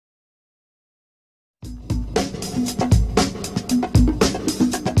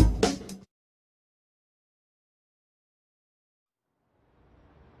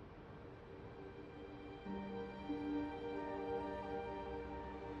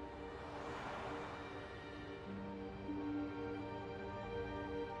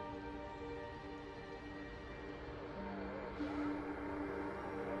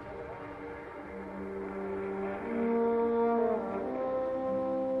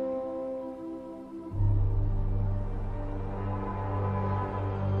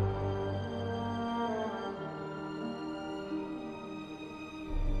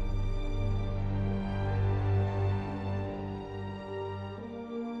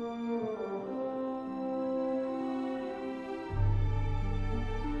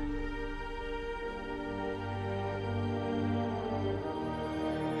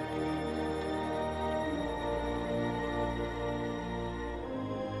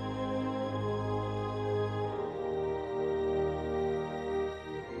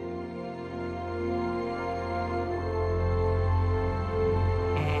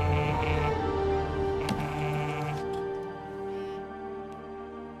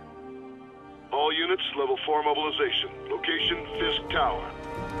All units, level 4 mobilization. Location, Fisk Tower.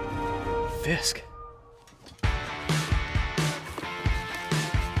 Fisk?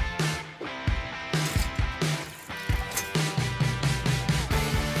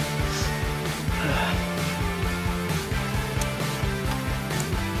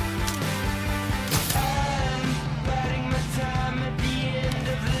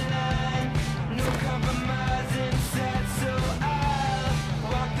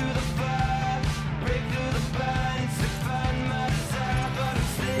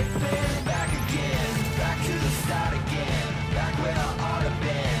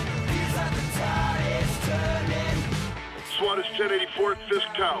 SWAT is 1084 at Fisk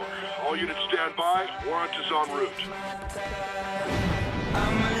Tower. All units stand by. Warrant is en route.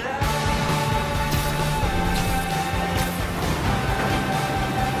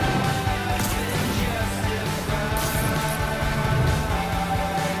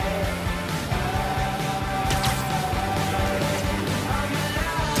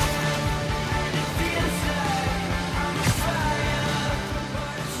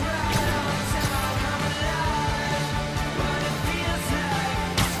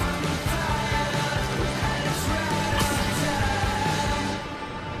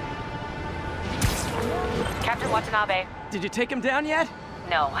 Watanabe. Did you take him down yet?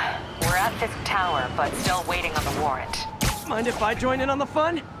 No. We're at Fisk Tower, but still waiting on the warrant. Mind if I join in on the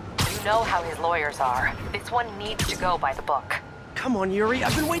fun? You know how his lawyers are. This one needs to go by the book. Come on, Yuri.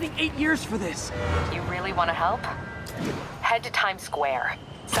 I've been waiting 8 years for this. You really want to help? Head to Times Square.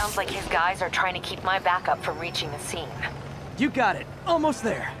 Sounds like his guys are trying to keep my backup from reaching the scene. You got it. Almost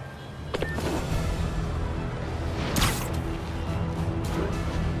there.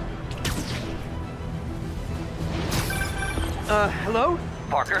 Hello?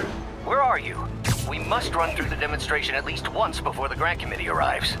 Parker, where are you? We must run through the demonstration at least once before the grant committee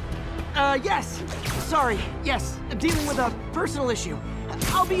arrives. Yes. Sorry. Yes. Dealing with a personal issue.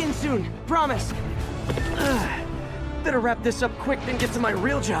 I'll be in soon. Promise. Better wrap this up quick than get to my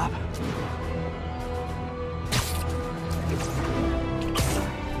real job.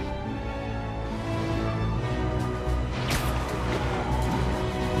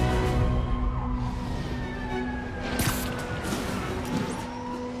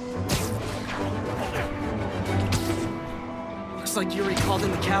 Looks like Yuri called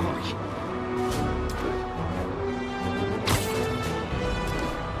in the cavalry.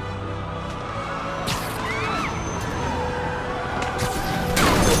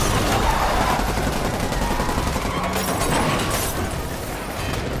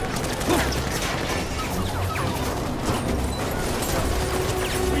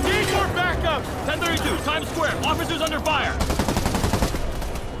 We need more backup! 1032, Times Square. Officers under fire.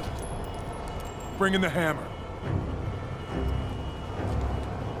 Bring in the hammer.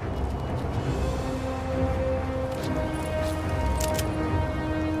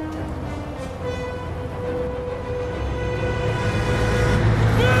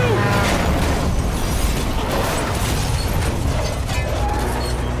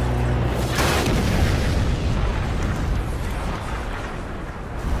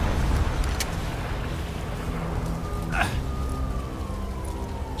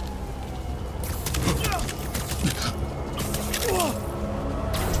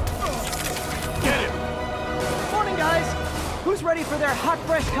 Ready for their hot,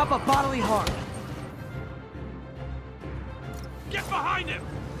 fresh cup of bodily harm. Get behind him!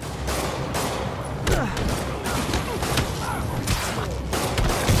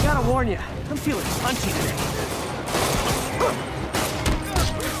 Gotta warn you, I'm feeling punchy today.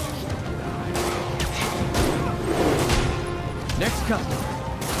 Next customer.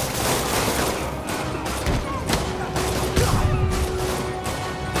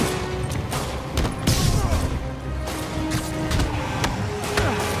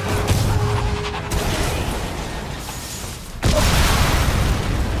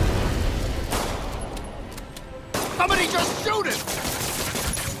 Somebody just shoot him!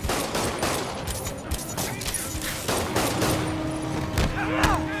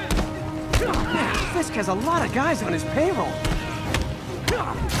 Fisk has a lot of guys on his payroll.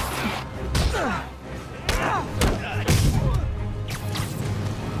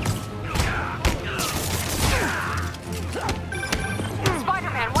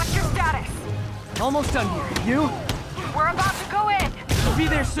 Spider-Man, what's your status? Almost done here. You? We're about to go in! Be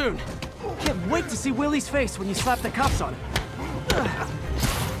there soon. Can't wait to see Willie's face when you slap the cuffs on him.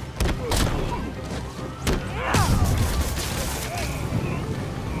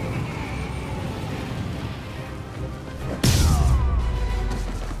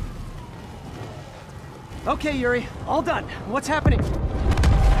 Okay, Yuri. All done. What's happening?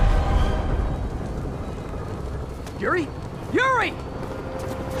 Yuri? Yuri!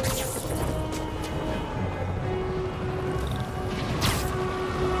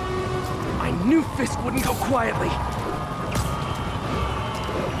 I knew Fisk wouldn't go quietly.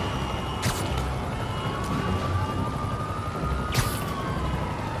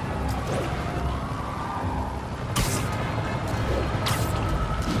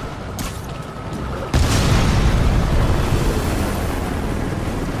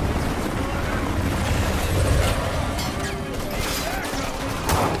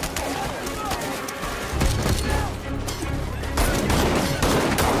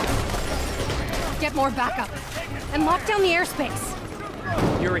 Get more backup. And lock down the airspace.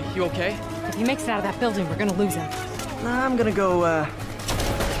 Yuri, you okay? If he makes it out of that building, we're gonna lose him. I'm gonna go,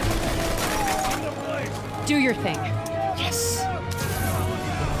 Do your thing. Yes!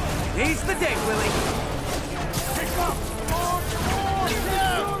 Today's the day, Willie!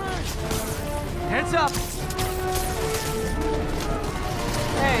 Hands up!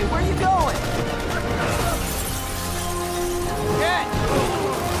 Hey, where you going? Get!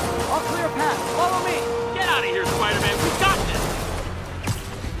 I'll clear a path. Follow me! Get out of here, Spider-Man. We got this!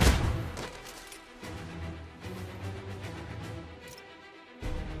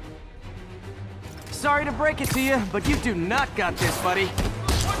 Sorry to break it to you, but you do not got this, buddy.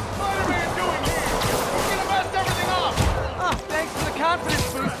 What's Spider-Man doing here? He's gonna mess everything up! Oh, thanks for the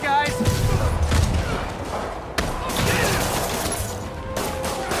confidence boost, guys.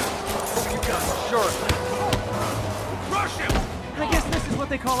 Hope you got short. Rush him! I guess this is what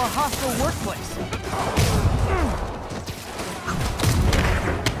they call a hostile workplace.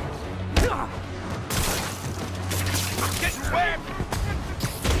 Getting wet!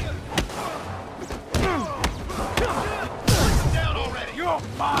 Down already! You're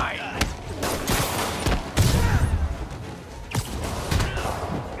mine!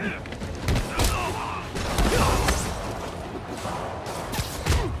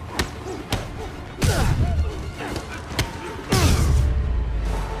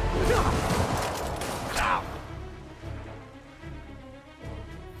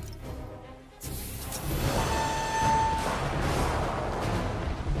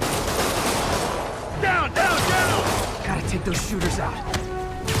 Gotta take those shooters out.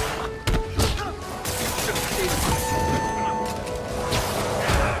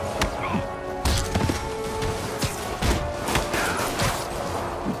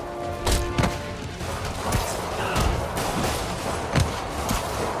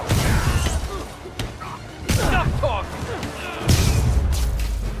 Stop talking!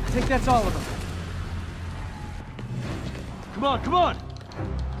 I think that's all of them. Come on, come on!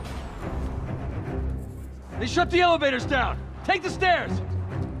 They shut the elevators down! Take the stairs!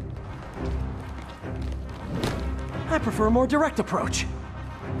 I prefer a more direct approach.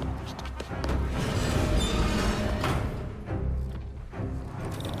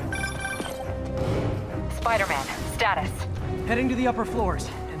 Spider-Man, status. Heading to the upper floors,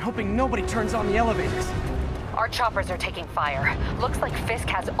 and hoping nobody turns on the elevators. Our choppers are taking fire. Looks like Fisk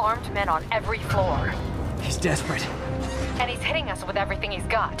has armed men on every floor. He's desperate. And he's hitting us with everything he's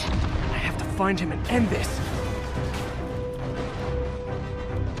got. I have to find him and end this.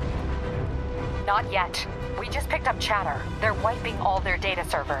 Not yet. We just picked up chatter. They're wiping all their data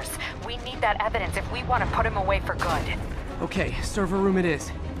servers. We need that evidence if we want to put him away for good. Okay, server room it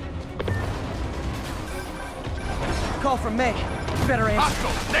is. Call from May. Better answer.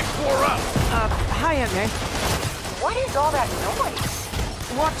 Hostile! Next floor up! Hi, Aunt May. What is all that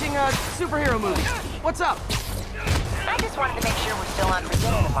noise? Watching, superhero movies. What's up? I just wanted to make sure we're still on for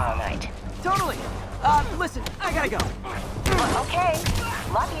dinner tomorrow night. Totally. Listen, I gotta go. Okay.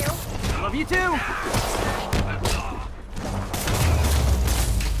 Love you. Love you too.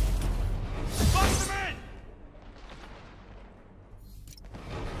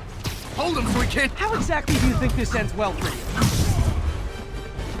 Hold him so we can't... How exactly do you think this ends well for you?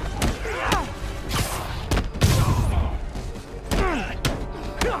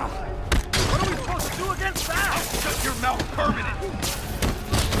 What are we supposed to do against that? I'll shut your mouth permanent!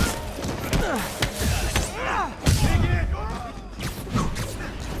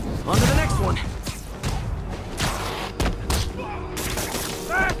 On to the next one.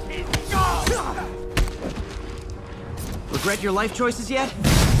 Regret your life choices yet?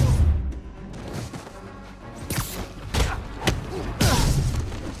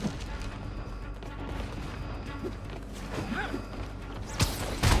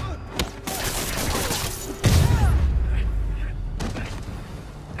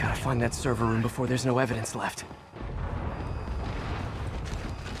 Gotta find that server room before there's no evidence left.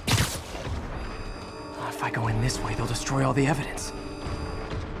 If I go in this way, they'll destroy all the evidence.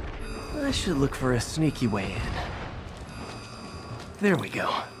 I should look for a sneaky way in. There we go.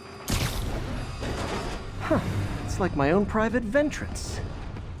 Huh. It's like my own private ventrance.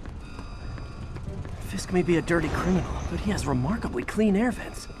 Fisk may be a dirty criminal, but he has remarkably clean air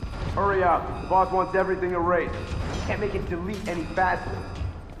vents. Hurry up. The boss wants everything erased. Can't make it delete any faster.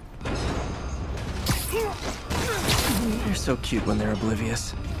 They're so cute when they're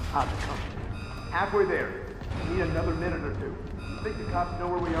oblivious. How's it coming? Halfway there. Need another minute or two. Think the cops know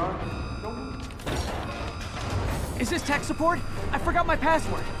where we are? No. Is this tech support? I forgot my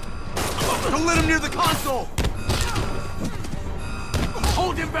password. Don't let him near the console!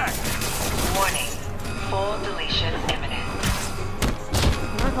 Hold him back! Warning. Full deletion imminent.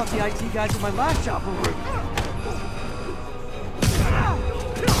 I thought the IT guys at my last job were rude.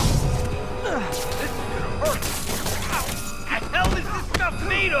 What the hell is this stuff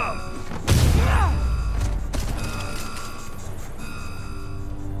made of?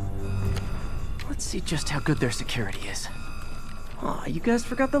 Let's see just how good their security is. Aw, you guys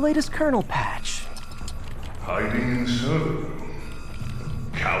forgot the latest kernel patch. Hiding so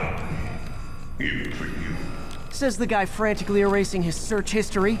cowardly, even for you. Says the guy frantically erasing his search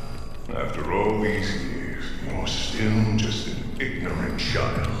history. After all these years, you're still just an ignorant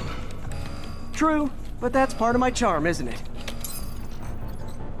child. True, but that's part of my charm, isn't it?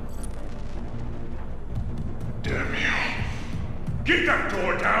 Damn you. Get that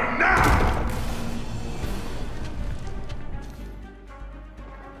door down now!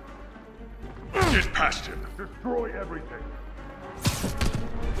 Get past him. Destroy everything.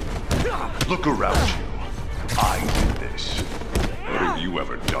 Look around you. I did this. What have you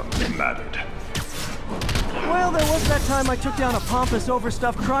ever done that mattered? Well, there was that time I took down a pompous,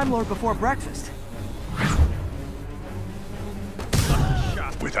 overstuffed crime lord before breakfast.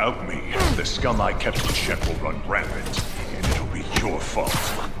 Without me, the scum I kept in check will run rampant, and it'll be your fault.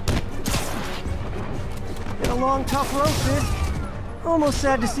 Been a long, tough road, Fisk. Almost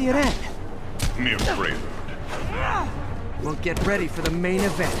sad to see it end. Mere prelude. We'll get ready for the main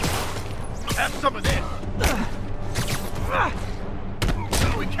event. Have some of this.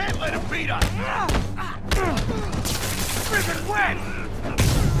 We can't let him beat us. Ribbon wet.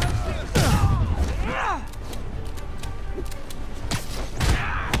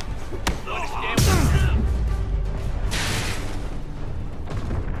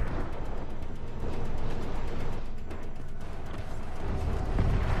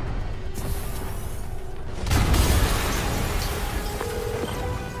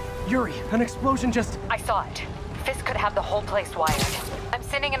 Yuri, an explosion just... I saw it. Fisk could have the whole place wired. I'm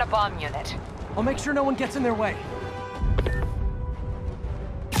sending in a bomb unit. I'll make sure no one gets in their way.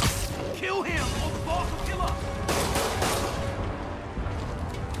 Kill him, or the boss will kill us.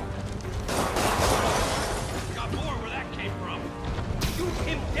 Got more where that came from. Shoot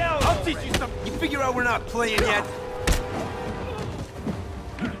him down. I'll teach you something. You figure out we're not playing yet?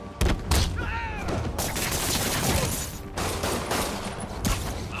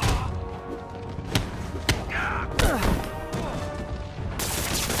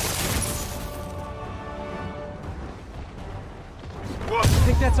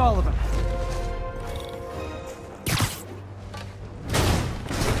 I think that's all of them.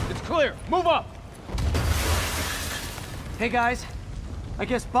 It's clear. Move up. Hey guys, I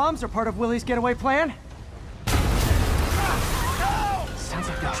guess bombs are part of Willie's getaway plan? Sounds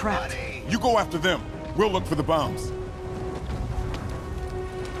like they're trapped. You go after them. We'll look for the bombs.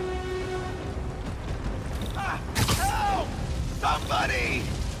 Help! Somebody!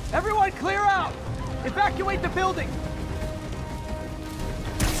 Everyone clear out! Evacuate the building!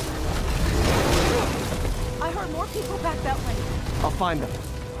 I heard more people back that way. I'll find them.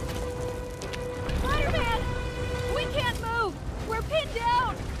 Spider-Man! We can't move! We're pinned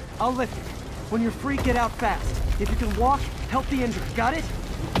down! I'll lift it. When you're free, get out fast. If you can walk, help the injured. Got it?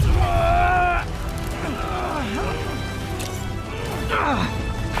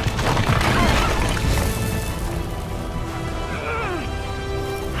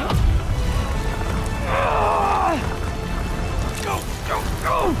 Go, go,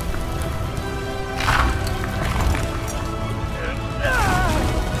 go!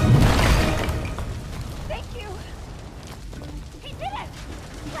 Thank you! He did it!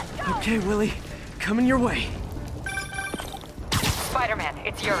 Let's go! Okay, Willie. Coming your way. Spider-Man,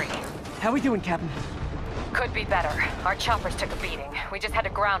 it's Yuri. How we doing, Captain? Could be better. Our choppers took a beating. We just had to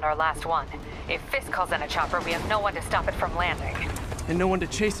ground our last one. If Fisk calls in a chopper, we have no one to stop it from landing. And no one to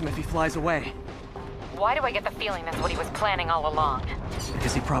chase him if he flies away. Why do I get the feeling that's what he was planning all along?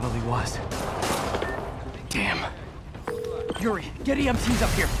 Because he probably was. Damn. Yuri, get EMTs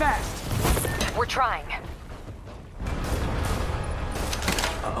up here, fast! We're trying.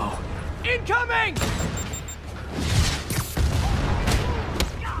 Uh-oh. Incoming!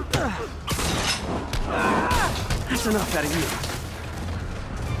 That's enough out of you.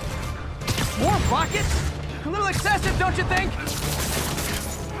 More rockets? A little excessive, don't you think?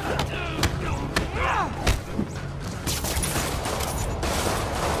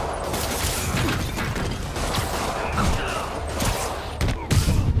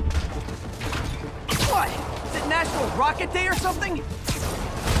 What? Is it National Rocket Day or something?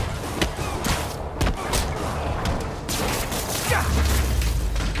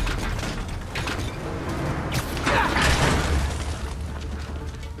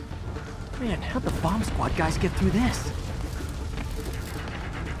 Man, how'd the bomb squad guys get through this?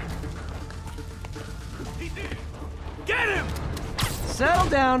 Get him! Settle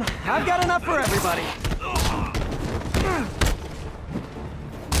down. I've got enough for everybody.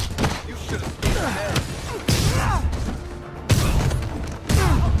 You should have stayed ahead.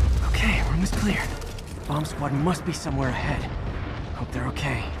 Okay, room is clear. Bomb squad must be somewhere ahead. Hope they're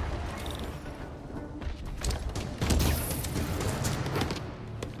okay.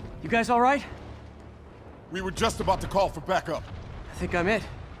 You guys all right? We were just about to call for backup. I think I'm it.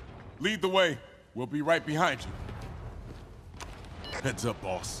 Lead the way. We'll be right behind you. Heads up,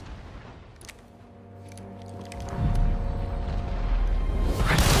 boss.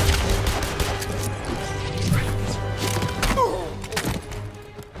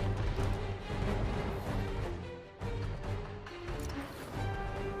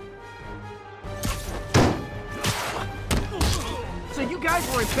 So you guys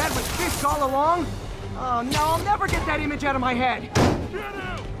were in bed with Fisk all along? Oh no, I'll never get that image out of my head.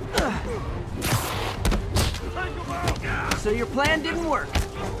 So your plan didn't work.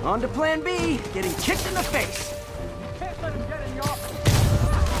 On to plan B, getting kicked in the face. Can't let him get in the office.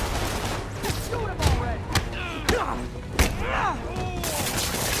 Shoot him already.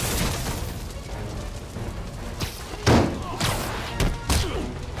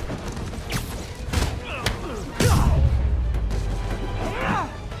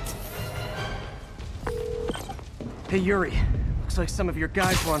 Hey, Yuri. Looks like some of your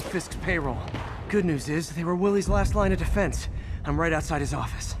guys were on Fisk's payroll. Good news is, they were Willie's last line of defense. I'm right outside his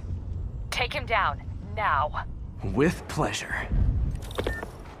office. Take him down, now. With pleasure.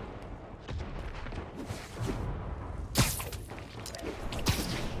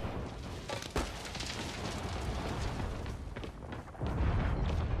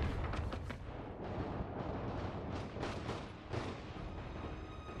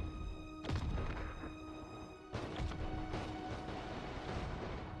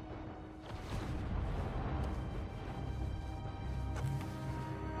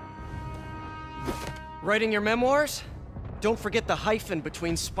 Writing your memoirs? Don't forget the hyphen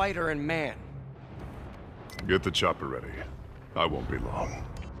between spider and man. Get the chopper ready. I won't be long.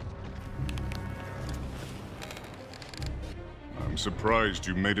 I'm surprised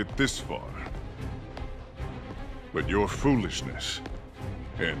you made it this far. But your foolishness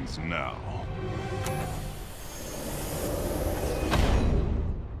ends now.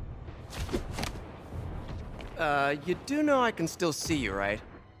 You do know I can still see you, right?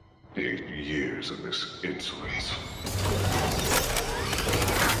 8 years of this insolence.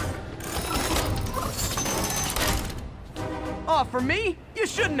 Oh, for me? You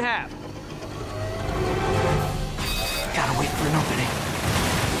shouldn't have! Gotta wait for an opening.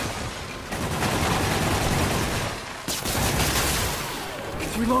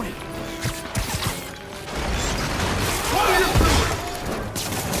 It's reloading.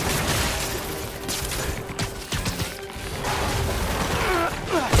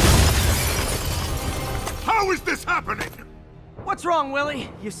 How is this happening? What's wrong, Willie?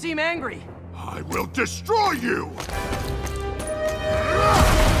 You seem angry. I will destroy you!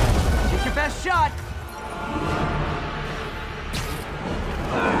 Take your best shot.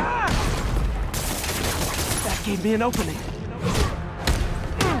 That gave me an opening.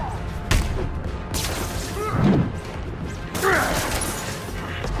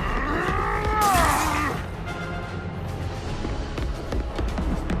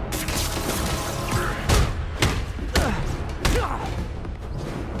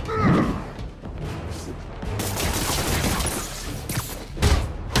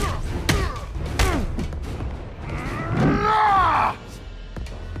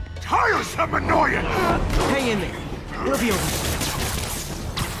 Tiresome annoyance! Hang in there. It'll be over.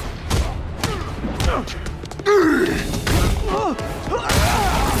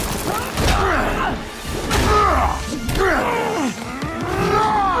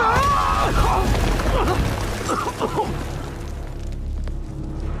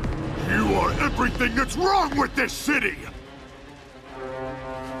 You are everything that's wrong with this city!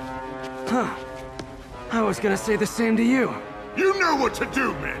 Huh. I was gonna say the same to you. You know what to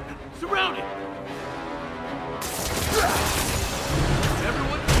do, men! Surround it!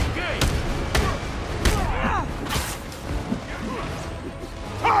 Everyone engage!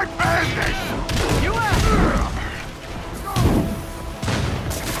 I've had this! You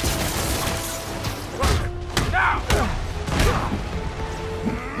Now!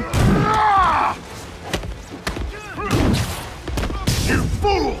 You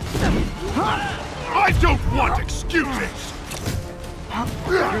fool! I don't want excuses!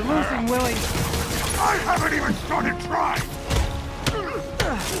 You're losing, Willie. I haven't even started trying!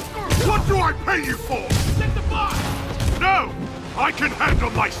 What do I pay you for? Take the box! No! I can handle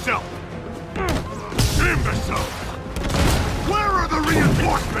myself! Imbecile! Where are the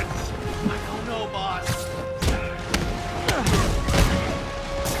reinforcements? I don't know, boss.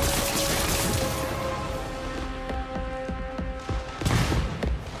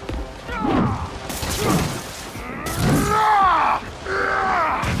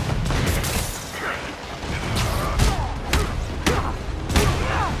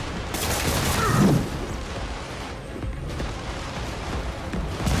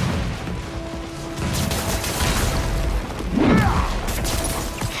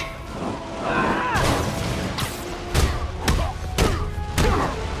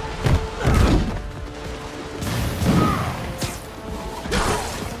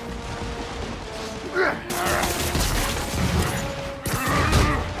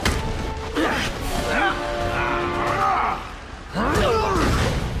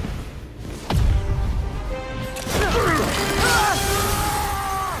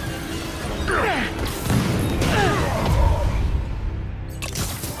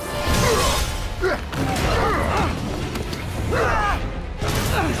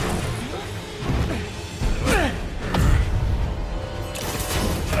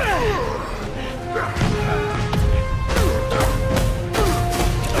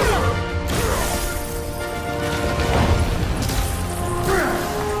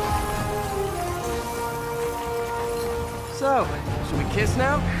 So, should we kiss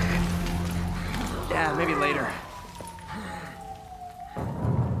now? Yeah, maybe later.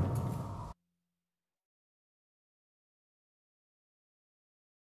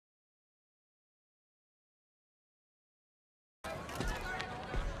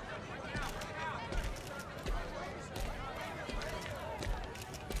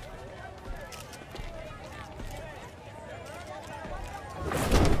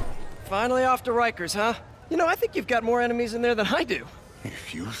 Finally off to Rikers, huh? You know, I think you've got more enemies in there than I do.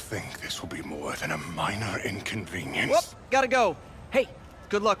 If you think this will be more than a minor inconvenience... Whoop, gotta go. Hey,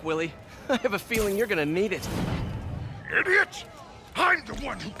 good luck, Willie. I have a feeling you're gonna need it. Idiot! I'm the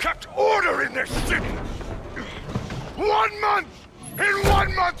one who kept order in this city! 1 month! In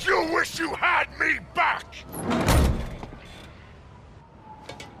 1 month you'll wish you had me back!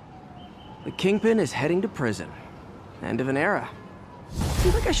 The Kingpin is heading to prison. End of an era. I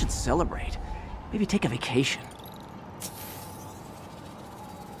feel like I should celebrate. Maybe take a vacation.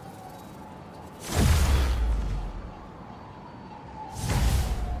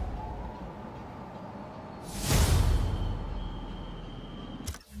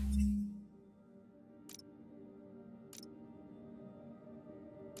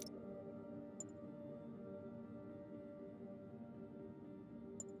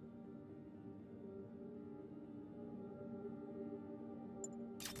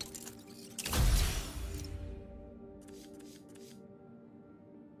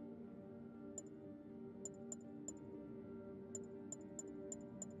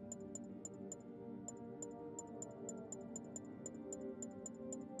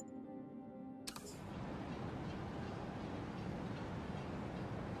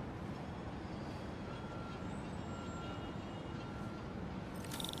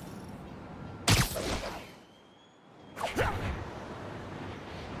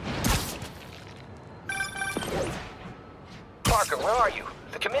 Parker, where are you?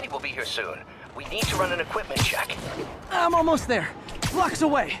 The committee will be here soon. We need to run an equipment check. I'm almost there. Blocks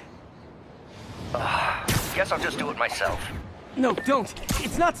away. Guess I'll just do it myself. No, don't.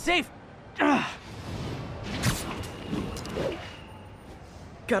 It's not safe.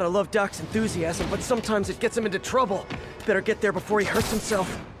 Gotta love Doc's enthusiasm, but sometimes it gets him into trouble. Better get there before he hurts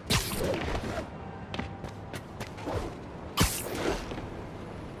himself.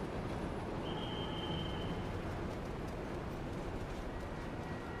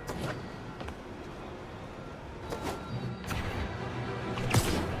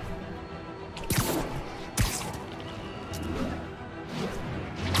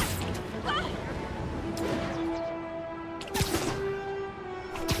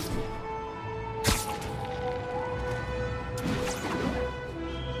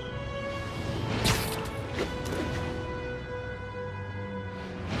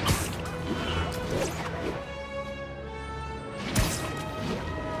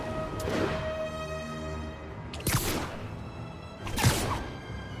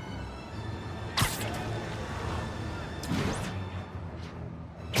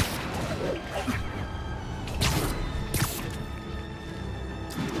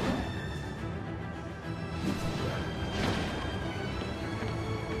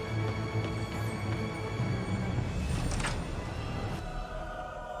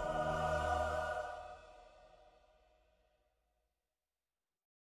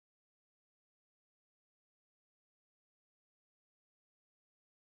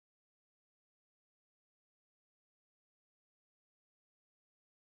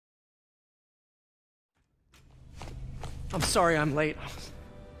 I'm sorry I'm late.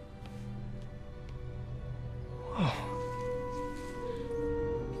 Oh.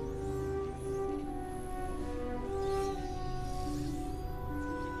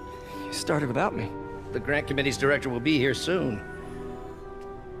 You started without me. The grant committee's director will be here soon.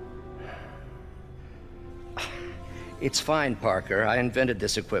 It's fine, Parker. I invented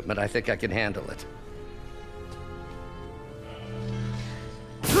this equipment. I think I can handle it.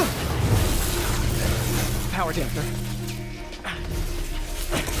 Power dampener.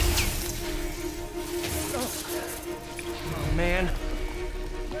 Oh, man.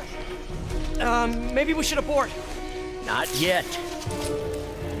 Maybe we should abort. Not yet.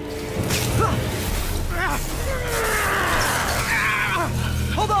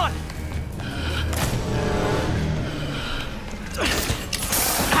 Hold on!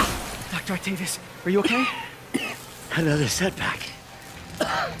 Dr. Octavius, are you okay? Another setback.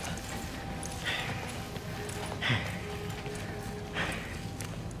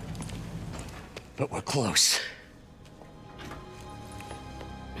 But we're close.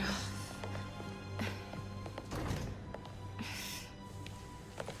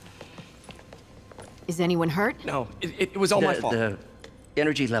 Is anyone hurt? No, it was all my fault. The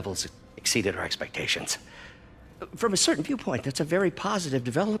energy levels exceeded our expectations. From a certain viewpoint, that's a very positive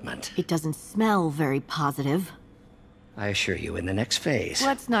development. It doesn't smell very positive. I assure you, in the next phase...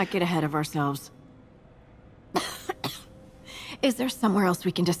 Let's not get ahead of ourselves. Is there somewhere else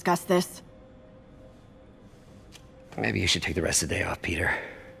we can discuss this? Maybe you should take the rest of the day off, Peter.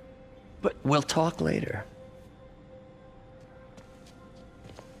 But we'll talk later.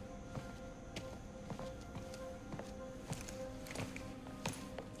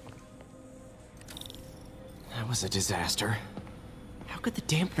 that was a disaster. How could the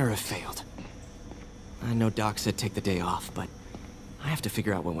dampener have failed? I know Doc said take the day off, but I have to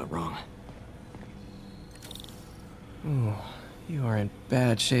figure out what went wrong. Ooh, you are in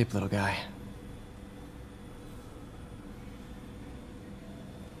bad shape, little guy.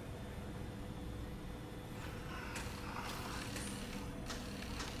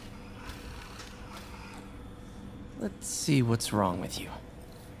 Let's see what's wrong with you.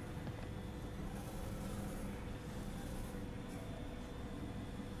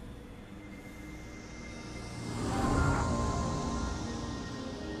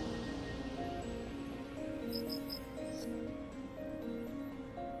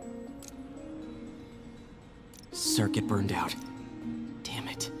 Circuit burned out. Damn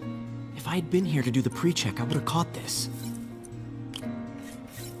it. If I had been here to do the pre-check, I would have caught this.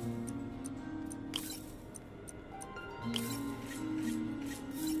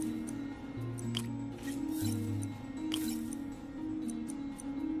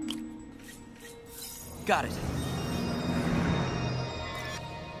 Got it.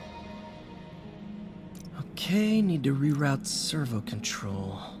 Okay, need to reroute servo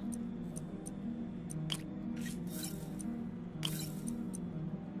control.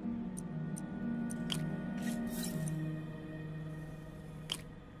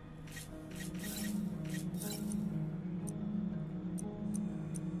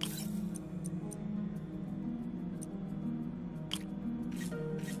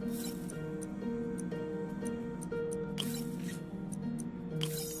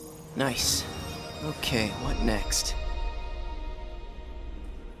 Nice. Okay, what next?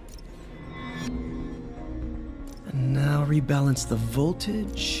 And now rebalance the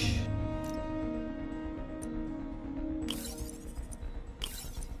voltage.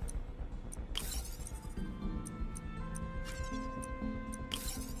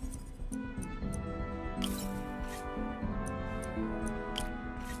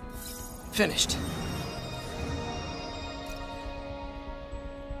 Finished.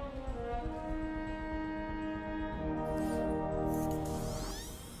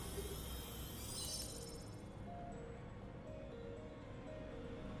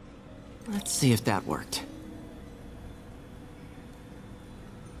 Let's see if that worked.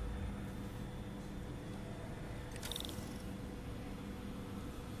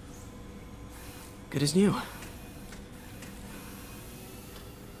 Good as new.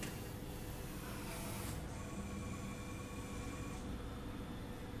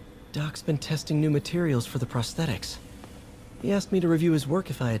 Doc's been testing new materials for the prosthetics. He asked me to review his work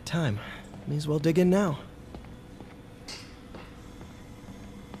if I had time. May as well dig in now.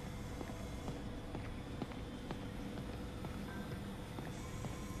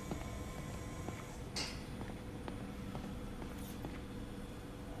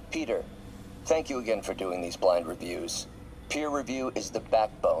 Peter, thank you again for doing these blind reviews. Peer review is the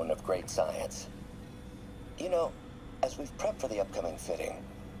backbone of great science. You know, as we've prepped for the upcoming fitting,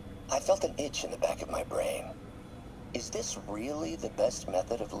 I felt an itch in the back of my brain. Is this really the best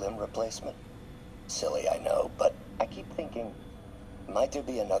method of limb replacement? Silly, I know, but I keep thinking, might there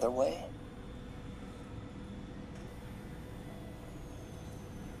be another way?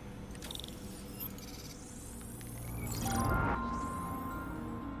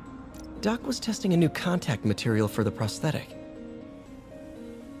 Doc was testing a new contact material for the prosthetic.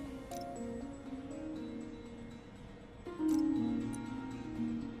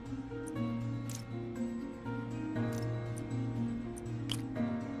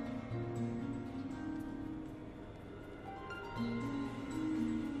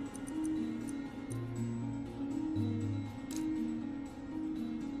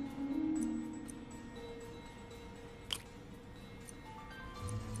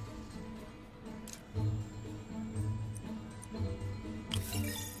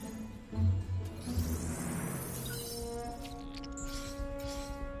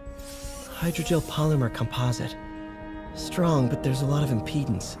 Hydrogel polymer composite. Strong, but there's a lot of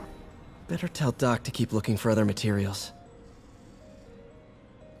impedance. Better tell Doc to keep looking for other materials.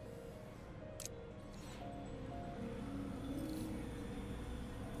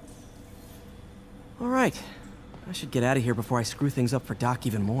 All right. I should get out of here before I screw things up for Doc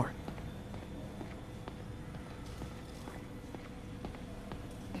even more.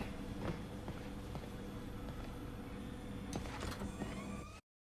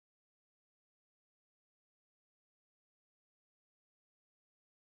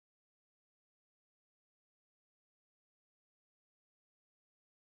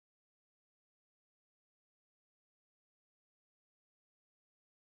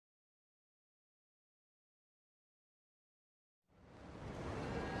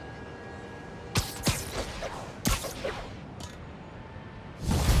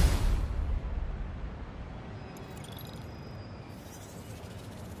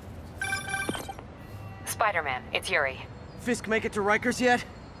 Spider-Man, it's Yuri. Fisk make it to Rikers yet?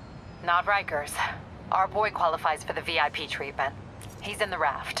 Not Rikers. Our boy qualifies for the VIP treatment. He's in the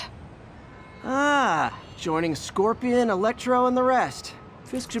raft. Ah, joining Scorpion, Electro, and the rest.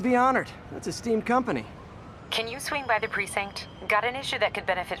 Fisk should be honored. That's a steamed company. Can you swing by the precinct? Got an issue that could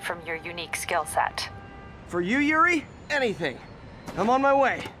benefit from your unique skill set. For you, Yuri? Anything. I'm on my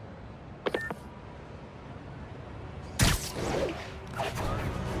way.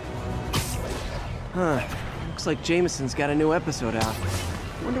 Huh. Looks like Jameson's got a new episode out.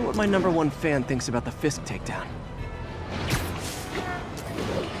 Wonder what my #1 fan thinks about the Fisk takedown.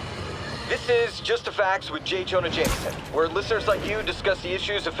 This is Just the Facts with J. Jonah Jameson, where listeners like you discuss the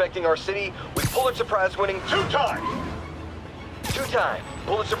issues affecting our city with Pulitzer Prize-winning two-time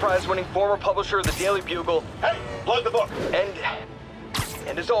Pulitzer Prize-winning former publisher of the Daily Bugle. Hey, plug the book.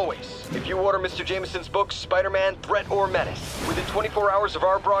 And as always, if you order Mr. Jameson's book, Spider-Man, Threat or Menace, within 24 hours of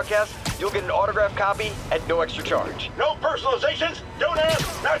our broadcast, you'll get an autographed copy at no extra charge. No personalizations. Don't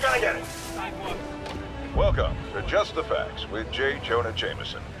ask. Not gonna get it. Welcome to Just the Facts with J. Jonah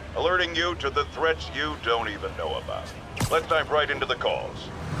Jameson, alerting you to the threats you don't even know about. Let's dive right into the calls.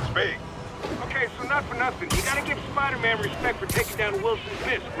 Speak. Okay, so not for nothing. You gotta give Spider-Man respect for taking down Wilson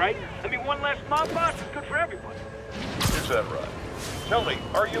Fisk, right? I mean, one less mob boss is good for everyone. Is that right? Tell me,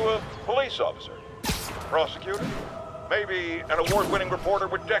 are you a police officer? Prosecutor? Maybe an award-winning reporter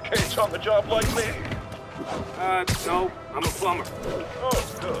with decades on the job like me? No, I'm a plumber.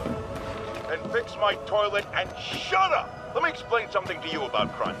 Oh, good. Then fix my toilet and shut up! Let me explain something to you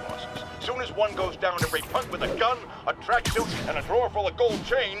about crime bosses. Soon as one goes down, every punk with a gun, a tracksuit, and a drawer full of gold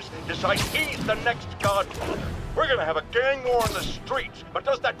chains decides he's the next godfather. We're gonna have a gang war on the streets, but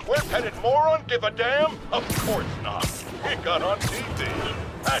does that whip-headed moron give a damn? Of course not. He got on TV.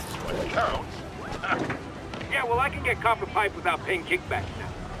 That's what counts. Yeah, well, I can get copper pipe without paying kickbacks now.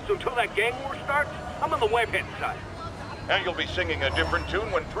 So until that gang war starts, I'm on the webhead side. And you'll be singing a different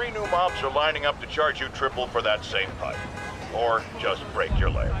tune when 3 new mobs are lining up to charge you triple for that same pipe. Or just break your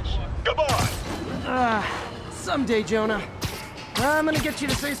legs. Goodbye! Someday, Jonah. I'm gonna get you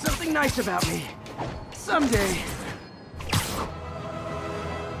to say something nice about me. Someday.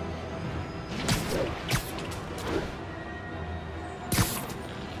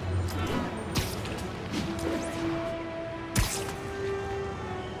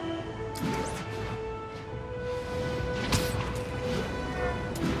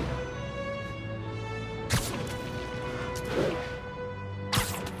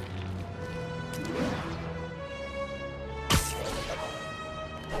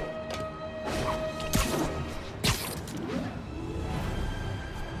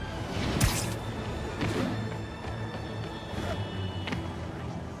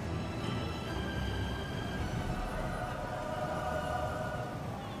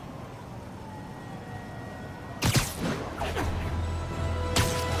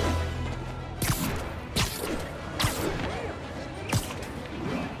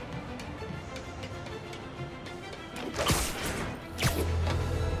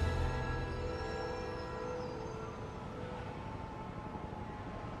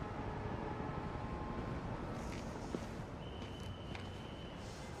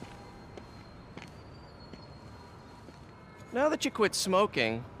 Now that you quit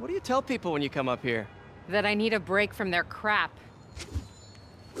smoking, what do you tell people when you come up here? That I need a break from their crap.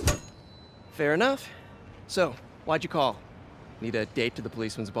 Fair enough. So, why'd you call? Need a date to the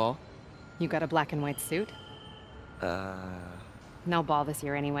policeman's ball? You got a black and white suit? No ball this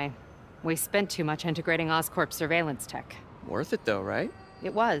year anyway. We spent too much integrating Oscorp's surveillance tech. Worth it though, right?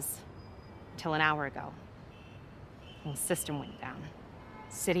 It was. Until an hour ago. The system went down.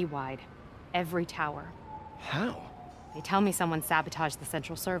 Citywide. Every tower. How? They tell me someone sabotaged the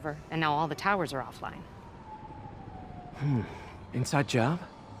central server, and now all the towers are offline. Inside job?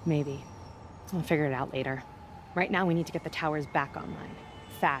 Maybe. We'll figure it out later. Right now, we need to get the towers back online.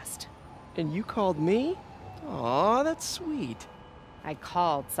 Fast. And you called me? Aw, that's sweet. I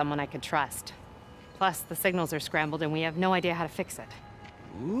called someone I could trust. Plus, the signals are scrambled and we have no idea how to fix it.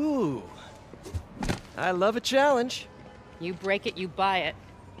 Ooh. I love a challenge. You break it, you buy it.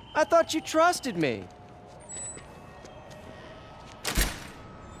 I thought you trusted me.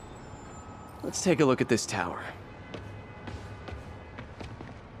 Let's take a look at this tower.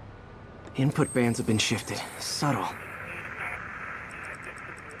 Input bands have been shifted. Subtle. Got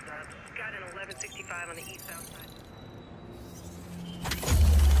an 1165 on the east-south side.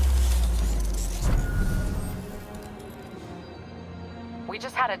 We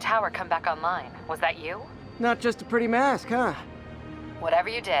just had a tower come back online. Was that you? Not just a pretty mask, huh? Whatever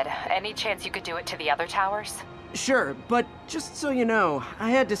you did, any chance you could do it to the other towers? Sure, but just so you know,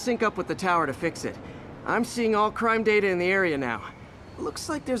 I had to sync up with the tower to fix it. I'm seeing all crime data in the area now. Looks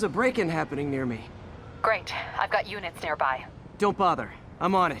like there's a break-in happening near me. Great. I've got units nearby. Don't bother.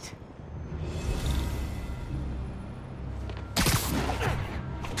 I'm on it.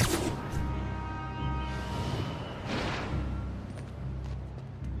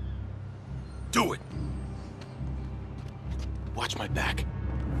 Do it! Watch my back.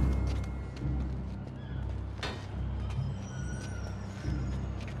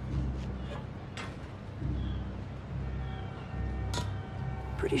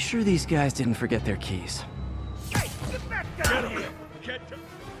 Pretty sure these guys didn't forget their keys. Hey, get back down here! Get to...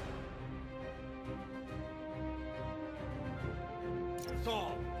 That's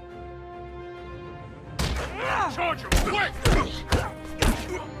all. Charge him! Quick!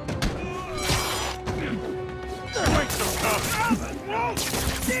 Wait some cover!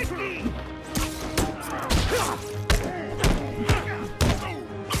 Sticky!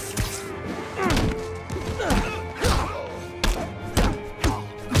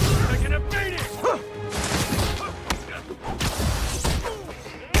 Taking a beating!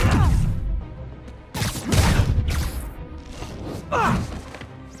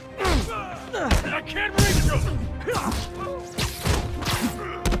 I can't reach him!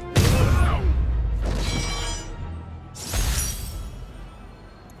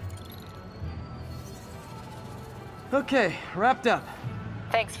 Okay, wrapped up.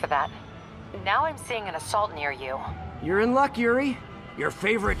 Thanks for that. Now I'm seeing an assault near you. You're in luck, Yuri. Your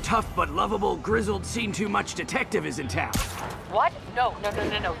favorite tough but lovable, grizzled, seen-too-much detective is in town. What? No.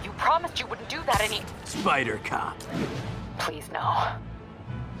 You promised you wouldn't do that any... Spider Cop. Please, no.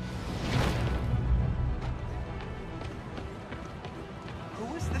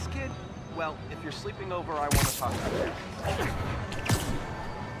 Who is this kid? Well, if you're sleeping over, I want to talk about it.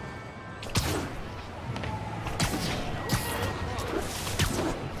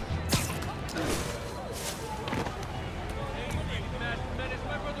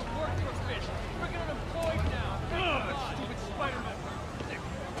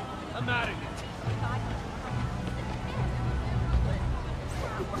 I'm out of here.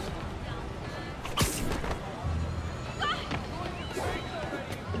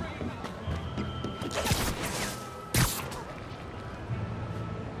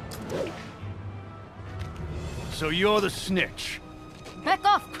 So you're the snitch. Back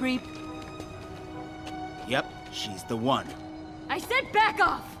off, creep. Yep, she's the one. I said back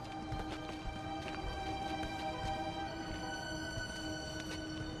off!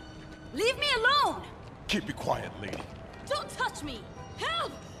 Leave me alone! Keep it quiet, lady. Don't touch me!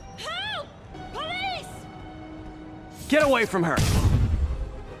 Help! Help! Police! Get away from her!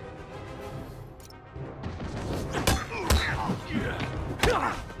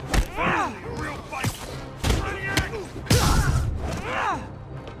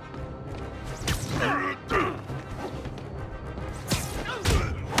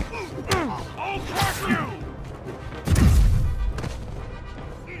 I'll crush you!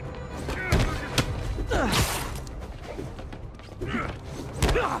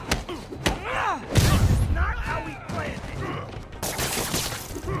 Not how we planned it.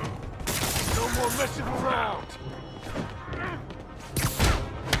 No more messing around.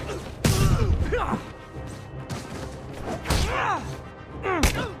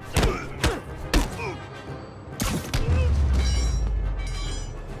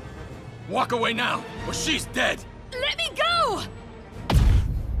 Walk away now, or she's dead! Let me go!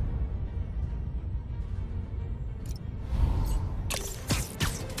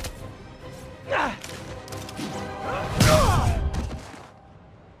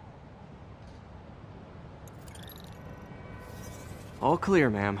 All clear,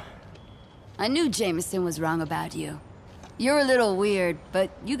 ma'am. I knew Jameson was wrong about you. You're a little weird,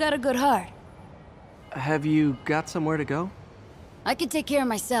 but you got a good heart. Have you got somewhere to go? I can take care of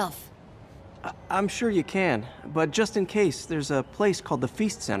myself. I'm sure you can, but just in case, there's a place called the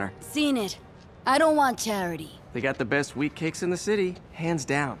Feast Center. Seen it. I don't want charity. They got the best wheat cakes in the city, hands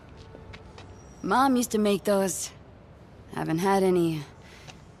down. Mom used to make those. Haven't had any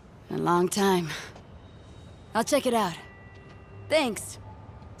in a long time. I'll check it out. Thanks,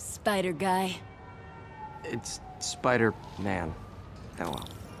 Spider Guy. It's Spider-Man. Oh well.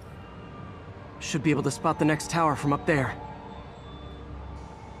 Should be able to spot the next tower from up there.